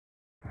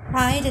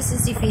Hi, this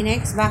is the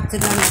Phoenix, back to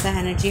another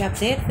energy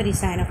update for the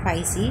sign of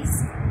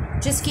Pisces.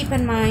 Just keep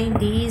in mind,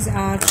 these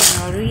are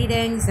general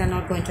readings. They're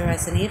not going to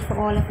resonate for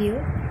all of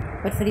you.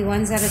 But for the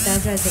ones that it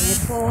does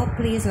resonate for,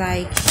 please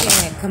like,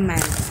 share,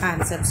 comment,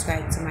 and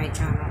subscribe to my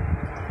channel.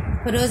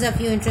 For those of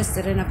you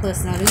interested in a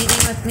personal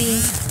reading with me,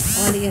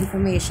 all the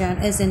information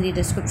is in the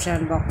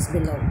description box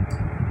below.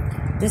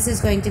 This is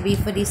going to be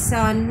for the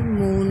Sun,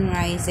 Moon,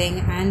 Rising,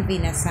 and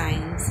Venus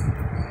signs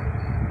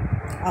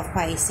of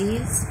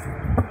Pisces.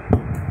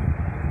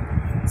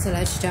 So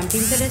let's jump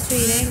into this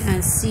reading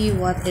and see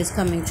what is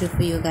coming through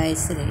for you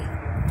guys today.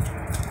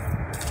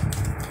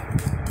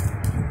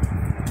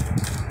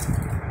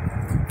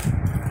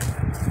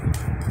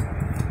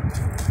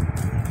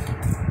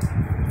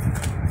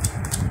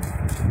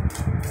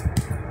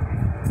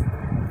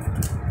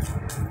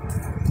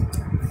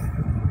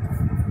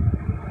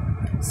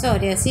 So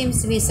there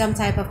seems to be some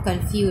type of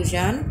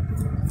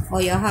confusion,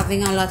 or you're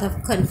having a lot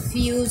of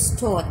confused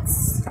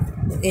thoughts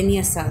in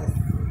yourself.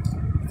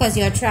 Because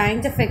you're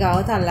trying to figure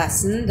out a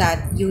lesson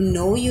that you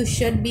know you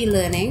should be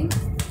learning,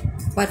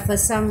 but for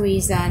some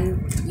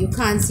reason you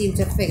can't seem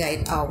to figure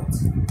it out,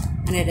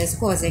 and it is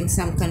causing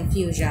some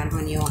confusion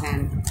on your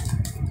end.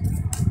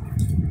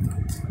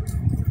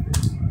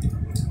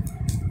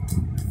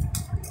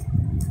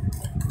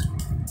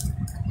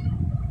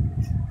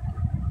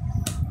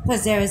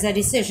 Because there is a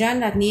decision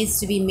that needs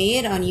to be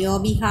made on your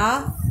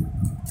behalf,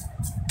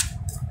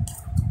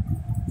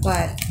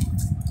 but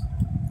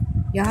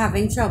you're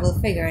having trouble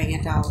figuring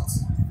it out.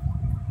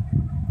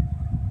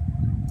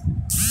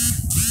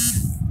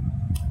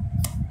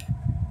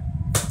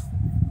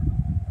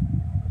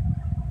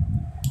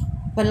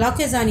 But luck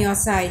is on your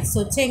side,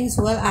 so things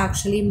will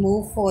actually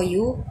move for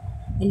you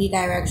in the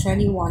direction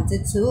you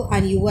wanted to,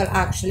 and you will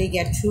actually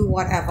get through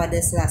whatever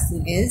this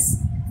lesson is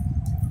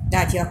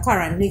that you're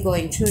currently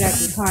going through that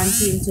you can't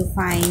seem to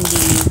find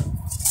the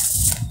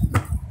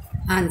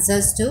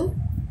answers to.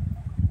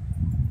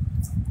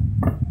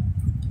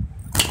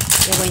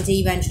 You're going to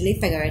eventually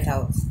figure it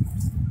out.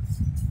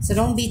 So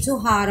don't be too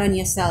hard on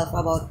yourself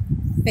about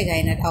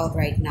figuring it out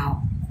right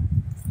now.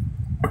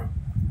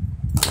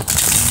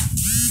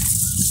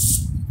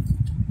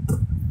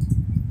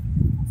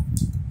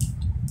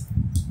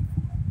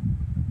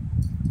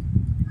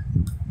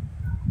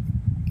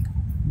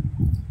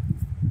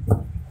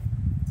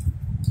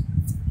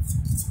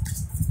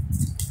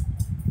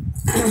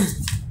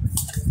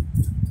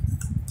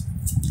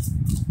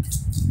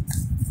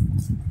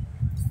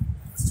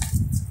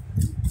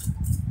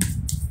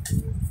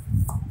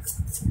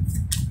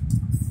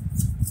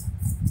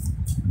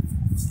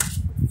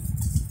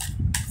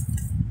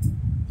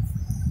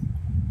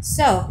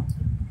 So,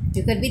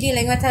 you could be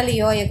dealing with a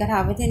Leo, you could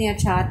have it in your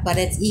chart, but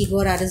it's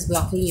ego that is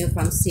blocking you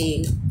from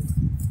seeing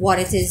what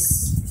it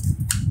is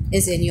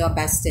in your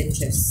best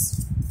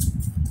interest.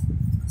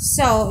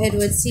 So, it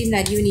would seem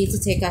that you need to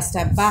take a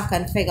step back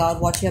and figure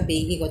out what you're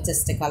being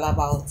egotistical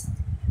about.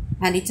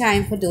 And the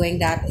time for doing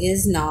that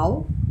is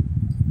now.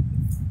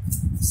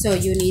 So,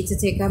 you need to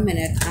take a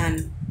minute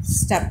and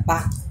step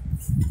back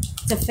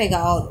to figure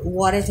out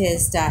what it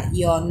is that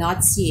you're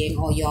not seeing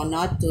or you're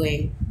not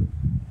doing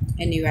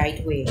in the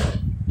right way.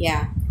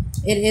 Yeah,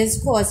 it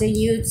is causing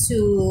you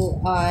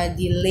to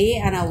delay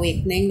an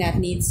awakening that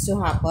needs to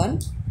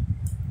happen,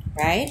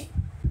 right?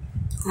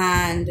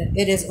 And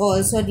it is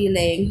also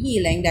delaying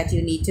healing that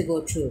you need to go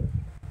through.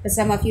 For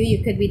some of you,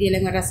 you could be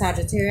dealing with a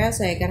Sagittarius,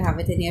 so you can have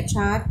it in your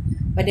chart,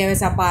 but there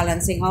is a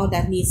balancing out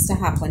that needs to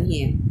happen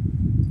here.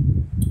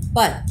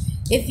 But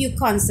if you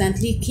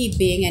constantly keep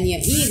being in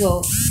your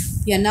ego,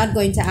 you're not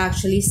going to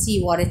actually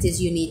see what it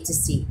is you need to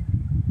see.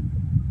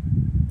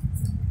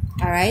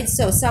 Alright,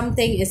 so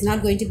something is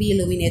not going to be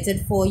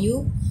illuminated for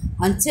you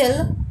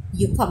until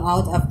you come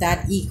out of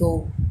that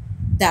ego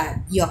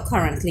that you're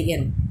currently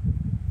in.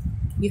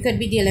 You could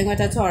be dealing with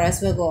a Taurus,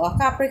 Virgo, or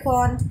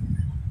Capricorn,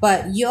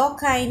 but you're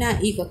kind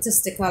of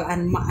egotistical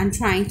and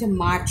trying to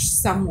match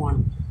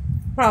someone,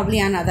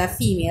 probably another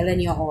female in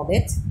your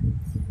orbit,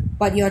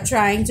 but you're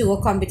trying to do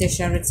a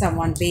competition with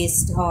someone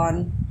based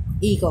on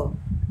ego.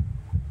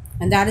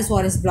 And that is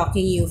what is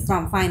blocking you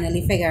from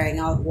finally figuring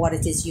out what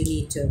it is you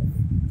need to.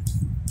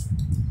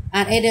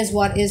 And it is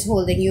what is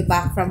holding you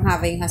back from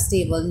having a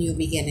stable new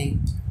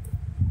beginning.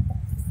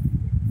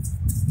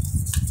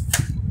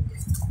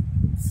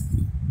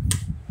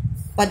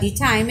 But the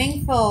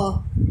timing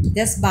for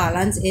this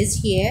balance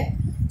is here.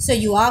 So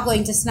you are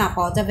going to snap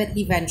out of it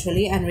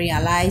eventually and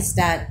realize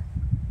that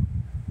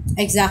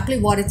exactly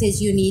what it is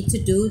you need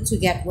to do to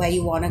get where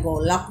you want to go.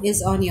 Luck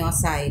is on your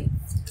side.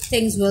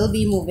 Things will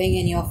be moving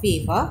in your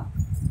favor.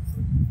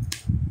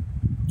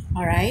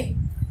 Alright?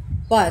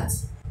 But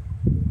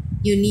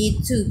you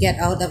need to get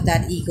out of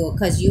that ego,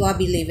 because you are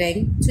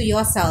believing to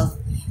yourself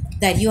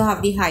that you have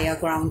the higher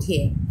ground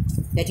here,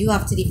 that you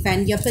have to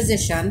defend your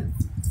position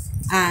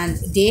and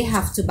they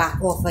have to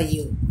back off of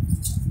you.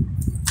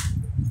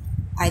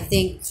 I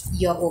think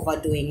you're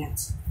overdoing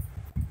it,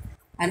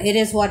 and it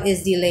is what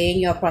is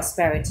delaying your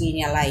prosperity in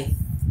your life.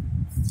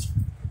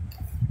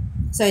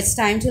 So it's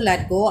time to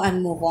let go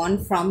and move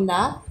on from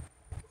that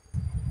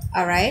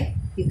All right,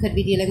 you could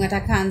be dealing with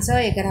a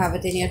Cancer, you could have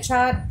it in your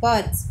chart,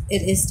 but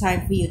it is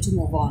time for you to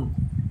move on.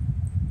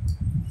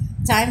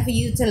 Time for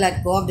you to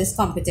let go of this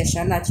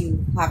competition that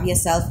you have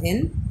yourself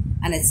in,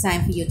 and it's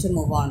time for you to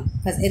move on,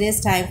 because it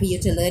is time for you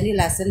to learn the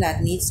lesson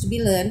that needs to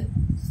be learned.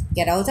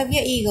 Get out of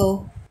your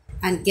ego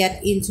and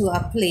get into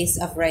a place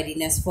of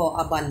readiness for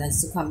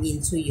abundance to come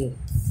into you.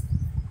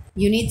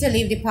 You need to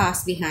leave the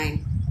past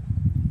behind.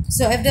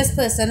 So if this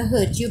person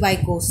hurt you by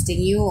ghosting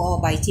you or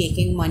by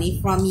taking money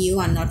from you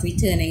and not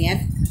returning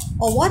it,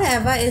 or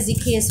whatever is the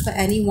case for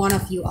any one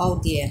of you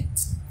out there,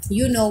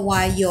 you know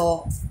why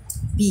you're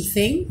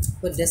beefing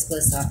with this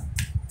person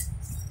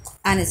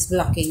and it's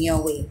blocking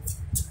your way.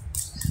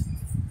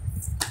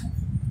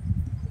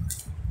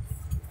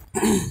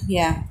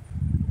 Yeah,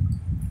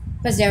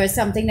 because there is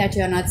something that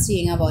you're not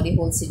seeing about the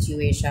whole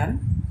situation.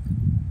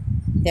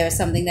 There is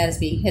something that is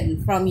being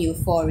hidden from you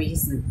for a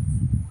reason.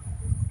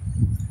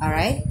 All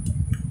right,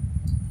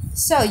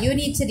 so you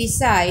need to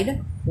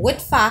decide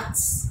with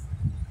facts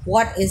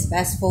what is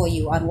best for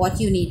you and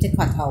what you need to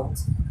cut out,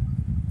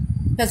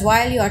 because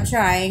while you're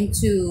trying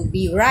to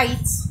be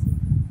right,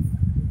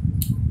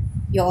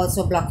 you're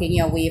also blocking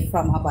your way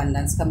from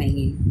abundance coming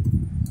in.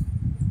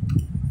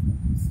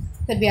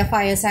 Could be a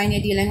fire sign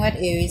you're dealing with,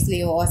 Aries,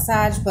 Leo, or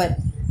Sag, but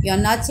you're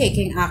not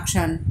taking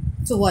action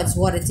towards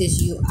what it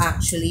is you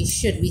actually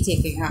should be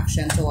taking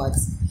action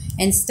towards.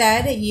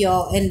 Instead,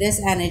 you're in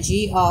this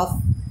energy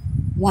of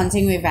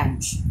wanting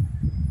revenge,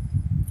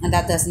 and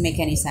that doesn't make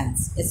any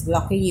sense. It's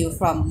blocking you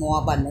from more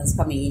abundance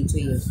coming into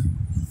you.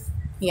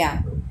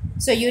 Yeah,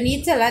 so you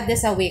need to let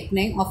this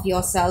awakening of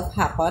yourself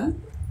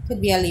happen. Could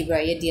be a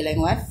Libra you're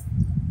dealing with.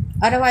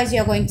 Otherwise,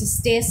 you're going to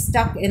stay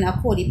stuck in a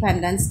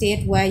codependent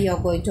state where you're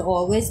going to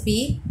always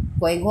be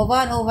going over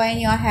and over in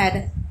your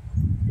head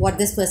what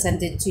this person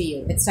did to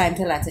you. It's time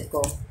to let it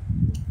go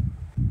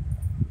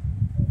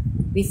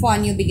before a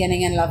new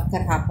beginning in love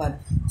could happen.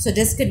 So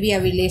this could be a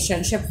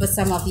relationship for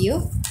some of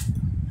you.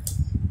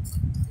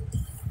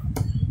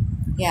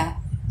 Yeah,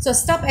 so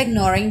stop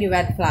ignoring the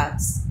red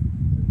flags.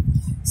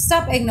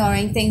 Stop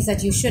ignoring things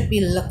that you should be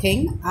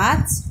looking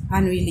at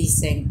and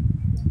releasing.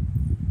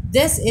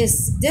 This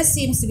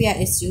seems to be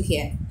an issue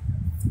here.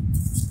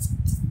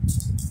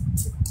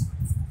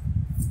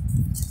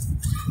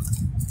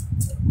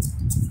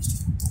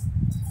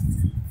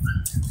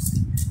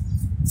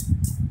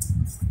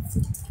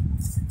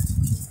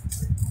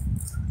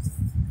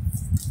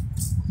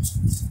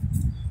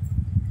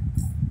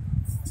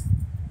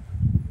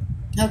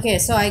 Okay,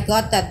 so I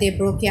got that they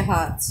broke your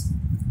heart.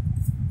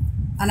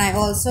 And I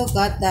also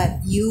got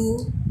that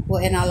you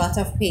were in a lot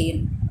of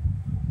pain.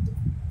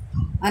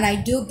 And I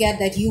do get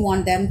that you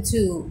want them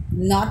to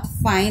not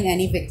find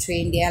any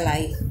victory in their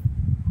life.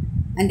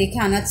 And they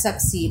cannot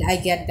succeed. I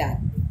get that.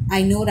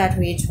 I know that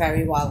rage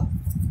very well.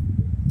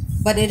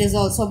 But it is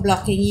also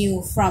blocking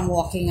you from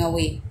walking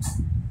away.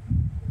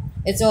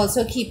 It's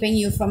also keeping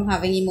you from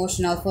having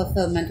emotional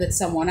fulfillment with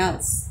someone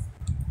else.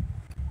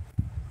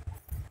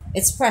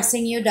 It's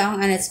pressing you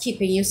down and it's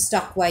keeping you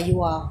stuck where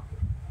you are.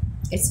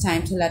 It's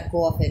time to let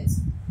go of it.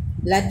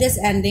 Let this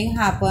ending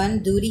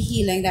happen. Do the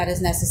healing that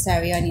is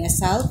necessary on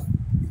yourself.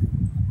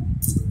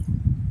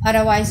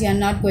 Otherwise, you're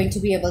not going to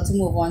be able to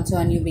move on to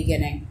a new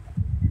beginning.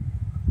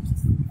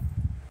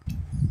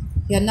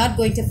 You're not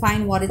going to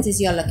find what it is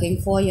you're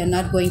looking for. You're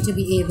not going to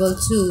be able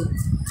to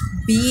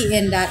be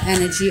in that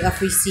energy of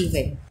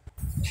receiving.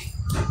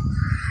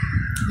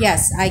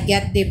 Yes, I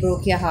get they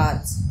broke your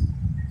heart.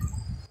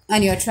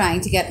 And you're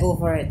trying to get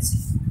over it.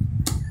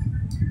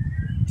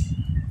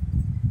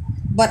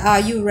 But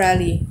are you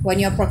really, when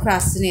you're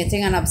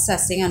procrastinating and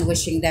obsessing and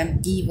wishing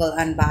them evil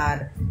and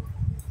bad?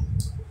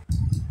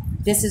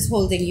 This is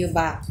holding you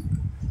back.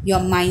 Your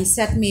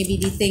mindset may be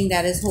the thing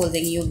that is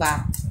holding you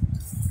back.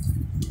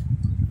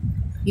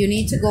 You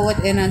need to go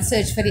within and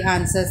search for the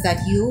answers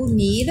that you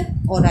need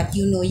or that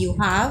you know you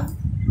have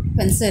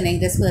concerning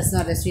this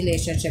person or this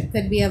relationship.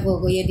 Could be a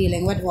Virgo you're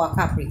dealing with or a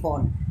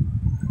Capricorn.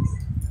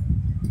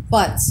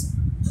 But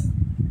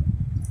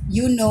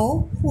you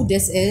know who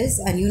this is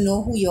and you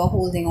know who you're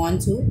holding on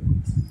to.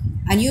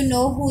 And you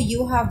know who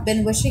you have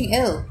been wishing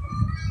ill.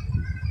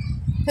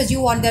 Because you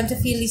want them to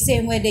feel the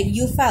same way that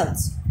you felt.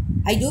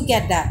 I do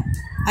get that.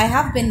 I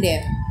have been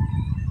there.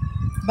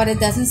 But it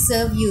doesn't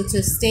serve you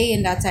to stay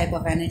in that type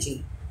of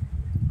energy.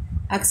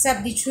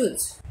 Accept the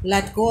truth.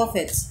 Let go of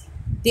it.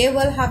 They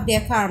will have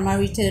their karma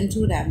return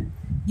to them.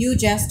 You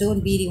just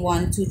don't be the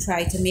one to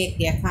try to make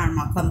their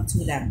karma come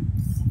to them.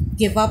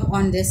 Give up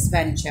on this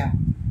venture.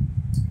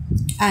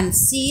 And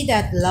see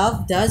that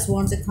love does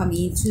want to come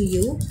into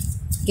you.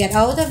 Get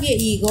out of your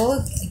ego.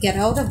 Get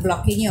out of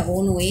blocking your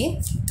own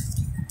way.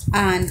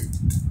 And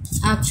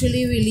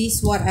actually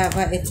release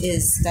whatever it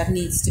is that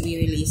needs to be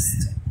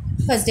released.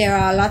 Because there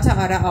are a lot of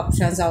other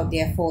options out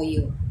there for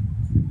you.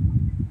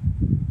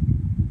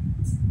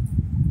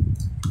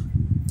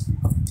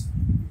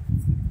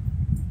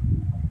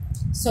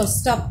 So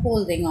stop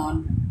holding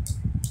on.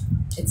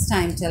 It's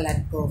time to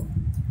let go.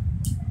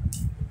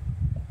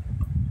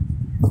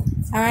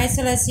 Alright,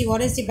 so let's see what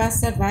is the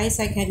best advice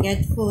I can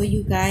get for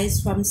you guys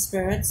from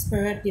Spirit.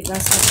 Spirit, the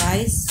best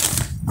advice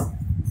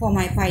for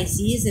my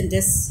Pisces in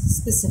this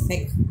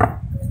specific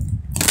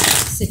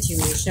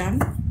situation.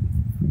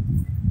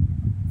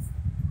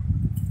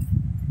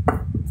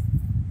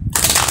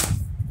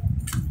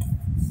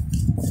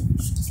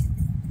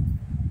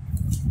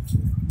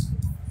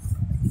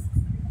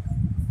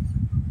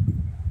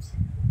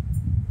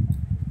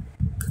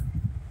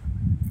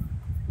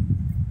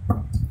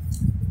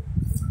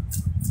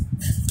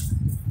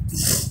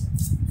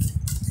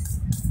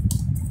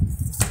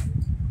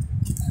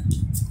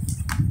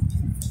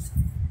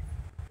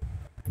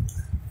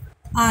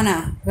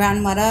 Anna,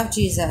 grandmother of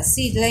Jesus,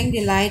 seedling,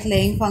 delight,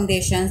 laying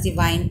foundations,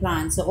 divine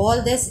plan. So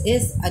all this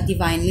is a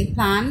divinely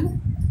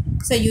planned.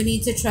 So you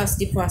need to trust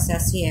the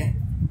process here.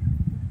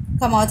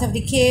 Come out of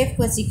the cave,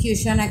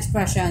 persecution,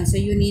 expression. So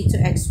you need to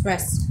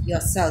express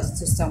yourself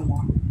to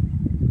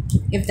someone.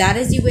 If that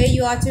is the way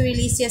you are to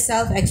release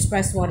yourself,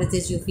 express what it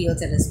is you feel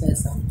to this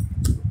person.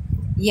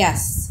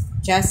 Yes,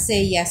 just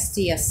say yes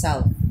to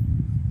yourself.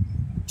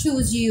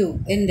 Choose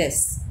you in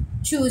this.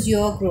 Choose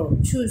your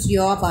growth. Choose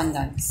your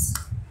abundance.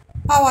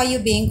 How are you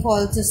being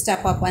called to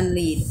step up and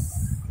lead?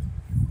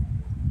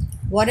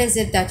 What is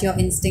it that your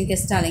instinct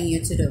is telling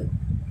you to do?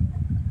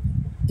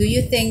 Do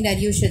you think that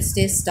you should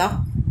stay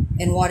stuck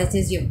in what it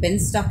is you've been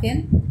stuck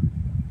in?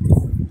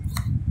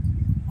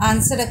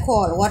 Answer the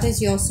call. What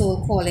is your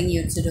soul calling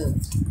you to do?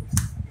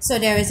 So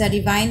there is a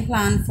divine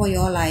plan for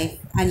your life,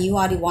 and you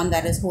are the one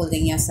that is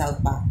holding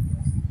yourself back.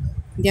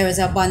 There is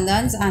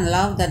abundance and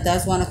love that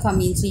does want to come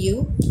into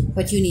you,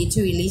 but you need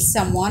to release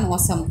someone or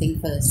something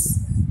first.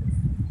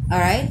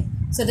 Alright?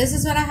 So this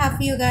is what I have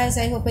for you guys.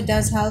 I hope it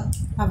does help.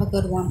 Have a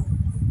good one.